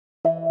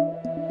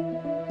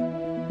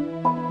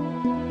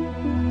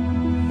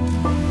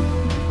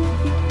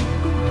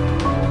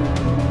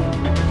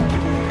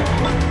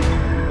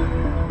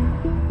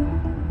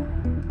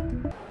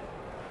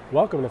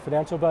Welcome to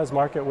Financial Buzz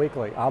Market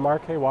Weekly. I'm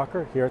R.K.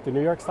 Walker here at the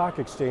New York Stock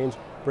Exchange,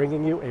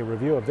 bringing you a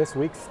review of this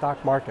week's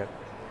stock market.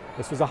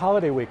 This was a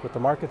holiday week with the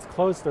markets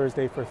closed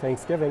Thursday for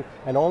Thanksgiving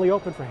and only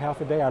open for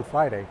half a day on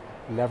Friday.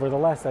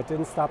 Nevertheless, that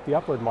didn't stop the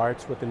upward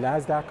march, with the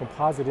NASDAQ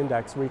Composite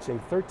Index reaching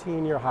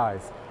 13-year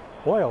highs.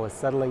 Oil is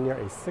settling near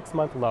a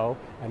 6-month low,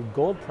 and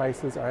gold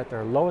prices are at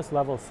their lowest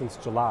level since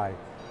July.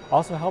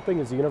 Also helping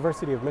is the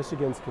University of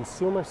Michigan's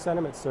Consumer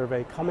Sentiment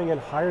Survey, coming in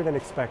higher than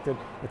expected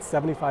at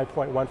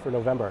 75.1 for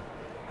November.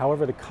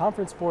 However, the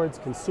Conference Board's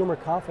Consumer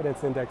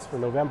Confidence Index for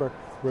November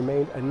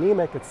remained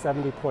anemic at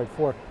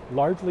 70.4,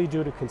 largely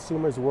due to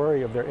consumers'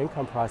 worry of their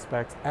income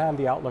prospects and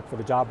the outlook for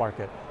the job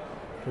market.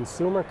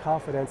 Consumer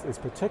confidence is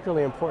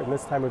particularly important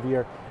this time of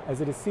year, as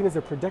it is seen as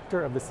a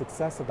predictor of the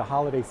success of the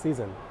holiday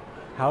season.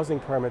 Housing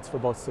permits for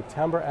both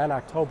September and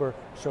October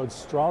showed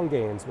strong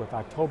gains, with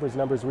October's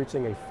numbers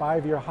reaching a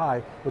 5-year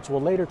high, which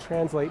will later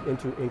translate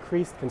into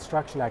increased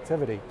construction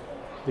activity.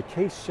 The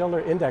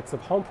Cash-Schiller index of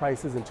home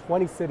prices in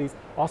 20 cities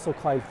also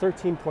climbed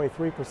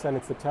 13.3%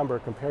 in September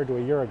compared to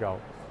a year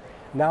ago.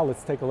 Now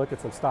let's take a look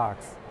at some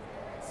stocks.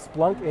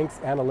 Splunk Inc.'s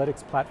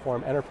analytics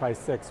platform Enterprise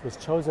 6 was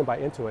chosen by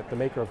Intuit, the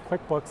maker of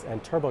QuickBooks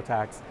and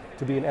TurboTax,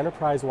 to be an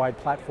enterprise-wide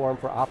platform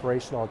for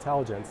operational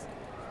intelligence.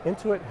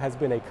 Intuit has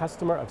been a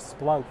customer of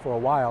Splunk for a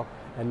while,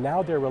 and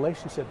now their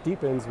relationship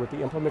deepens with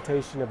the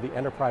implementation of the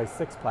Enterprise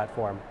 6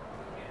 platform.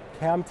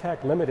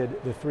 Camtek Limited,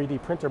 the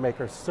 3D printer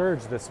maker,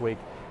 surged this week.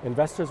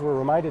 Investors were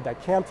reminded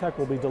that Camtek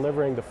will be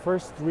delivering the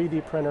first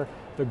 3D printer,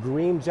 the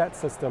Green Jet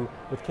system,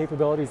 with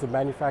capabilities of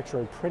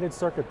manufacturing printed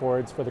circuit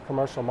boards for the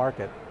commercial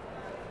market.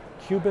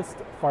 Cubist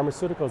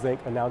Pharmaceuticals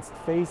Inc. announced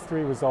Phase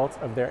 3 results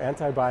of their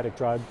antibiotic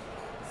drug,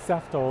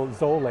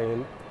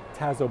 ceftazolane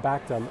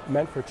tazobactam,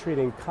 meant for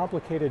treating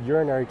complicated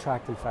urinary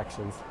tract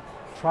infections.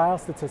 Trial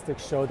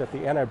statistics showed that the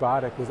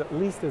antibiotic was at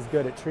least as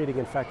good at treating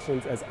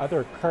infections as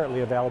other currently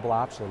available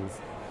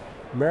options.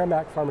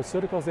 Merrimack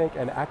Pharmaceuticals Inc.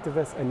 and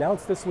activists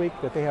announced this week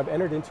that they have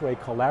entered into a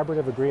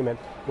collaborative agreement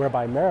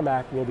whereby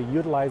Merrimack will be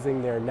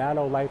utilizing their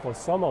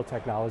nanoliposomal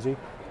technology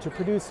to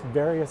produce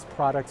various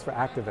products for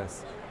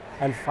activists.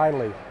 And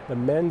finally, the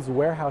Men's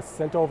Warehouse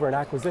sent over an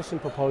acquisition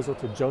proposal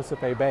to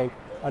Joseph A. Bank,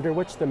 under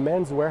which the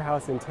Men's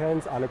Warehouse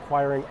intends on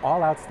acquiring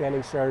all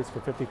outstanding shares for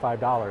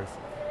 $55.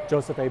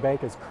 Joseph A.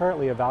 Bank is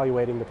currently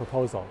evaluating the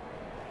proposal.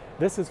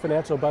 This is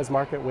Financial Buzz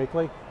Market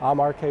Weekly. I'm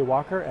R.K.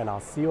 Walker, and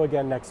I'll see you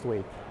again next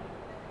week.